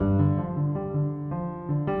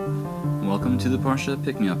welcome to the Parsha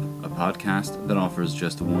Pick-Me-Up, a podcast that offers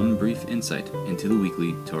just one brief insight into the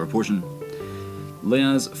weekly Torah portion.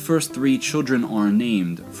 Leah's first 3 children are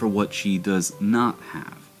named for what she does not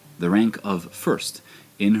have, the rank of first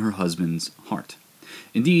in her husband's heart.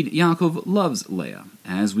 Indeed, Yaakov loves Leah,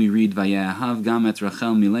 as we read Vayehav gam et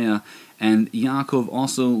Rachel miLeah, and Yaakov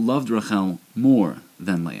also loved Rachel more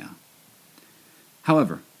than Leah.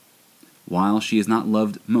 However, while she is not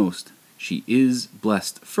loved most, she is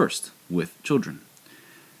blessed first with children.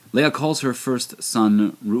 Leah calls her first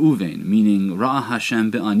son Reuven, meaning Ra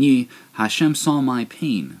Hashem be'ani, Hashem saw my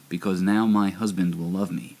pain, because now my husband will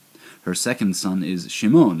love me. Her second son is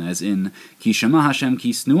Shimon, as in Ki shema Hashem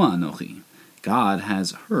ki snua anochi, God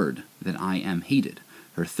has heard that I am hated.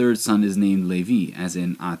 Her third son is named Levi, as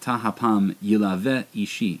in Ata hapam yilaveh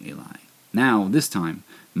ishi elai. Now, this time,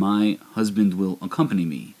 my husband will accompany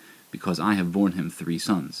me, because I have borne him 3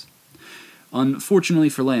 sons. Unfortunately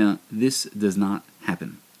for Leah, this does not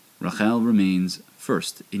happen. Rachel remains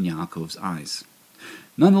first in Yaakov's eyes.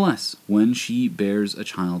 Nonetheless, when she bears a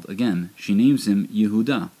child again, she names him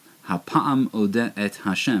Yehuda. Hapa'am odeh et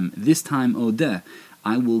Hashem. This time, odeh,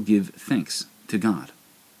 I will give thanks to God.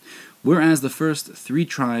 Whereas the first 3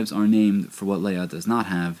 tribes are named for what Leah does not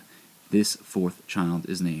have, this 4th child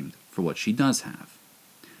is named for what she does have.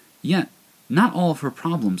 Yet, not all of her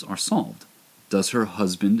problems are solved. Does her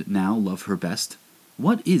husband now love her best?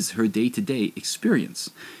 What is her day-to-day experience?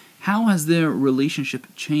 How has their relationship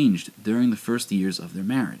changed during the first years of their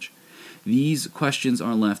marriage? These questions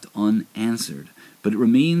are left unanswered, but it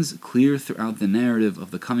remains clear throughout the narrative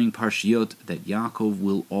of the coming Parshiot that Yaakov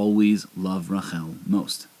will always love Rachel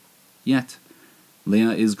most. Yet,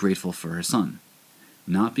 Leah is grateful for her son,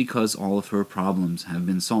 not because all of her problems have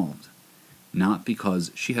been solved, not because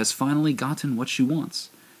she has finally gotten what she wants.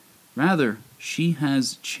 Rather, she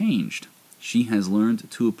has changed. She has learned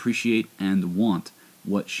to appreciate and want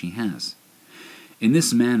what she has. In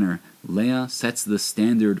this manner, Leah sets the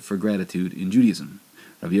standard for gratitude in Judaism.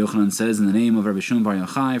 Rabbi Yochanan says in the name of Rabbi Shimon Bar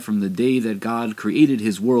Yochai, from the day that God created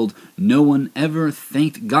his world, no one ever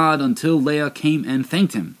thanked God until Leah came and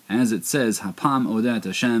thanked him. As it says, Hapam odet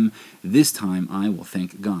Hashem, this time I will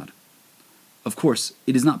thank God. Of course,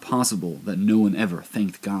 it is not possible that no one ever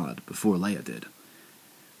thanked God before Leah did.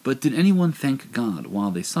 But did anyone thank God while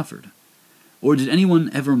they suffered? Or did anyone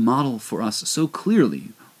ever model for us so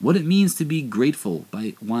clearly what it means to be grateful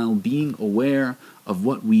while being aware of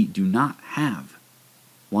what we do not have,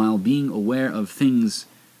 while being aware of things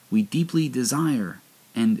we deeply desire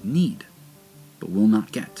and need, but will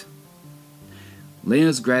not get?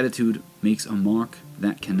 Leah's gratitude makes a mark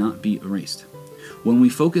that cannot be erased. When we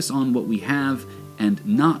focus on what we have and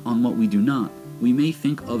not on what we do not, we may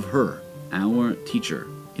think of her, our teacher,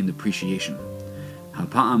 in depreciation.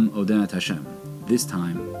 Hapa'am odat Hashem. This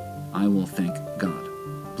time, I will thank God.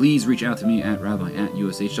 Please reach out to me at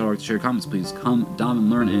rabbi@ush.org to share comments. Please come, daven,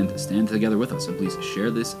 learn, and stand together with us. And please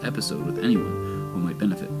share this episode with anyone who might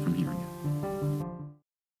benefit from hearing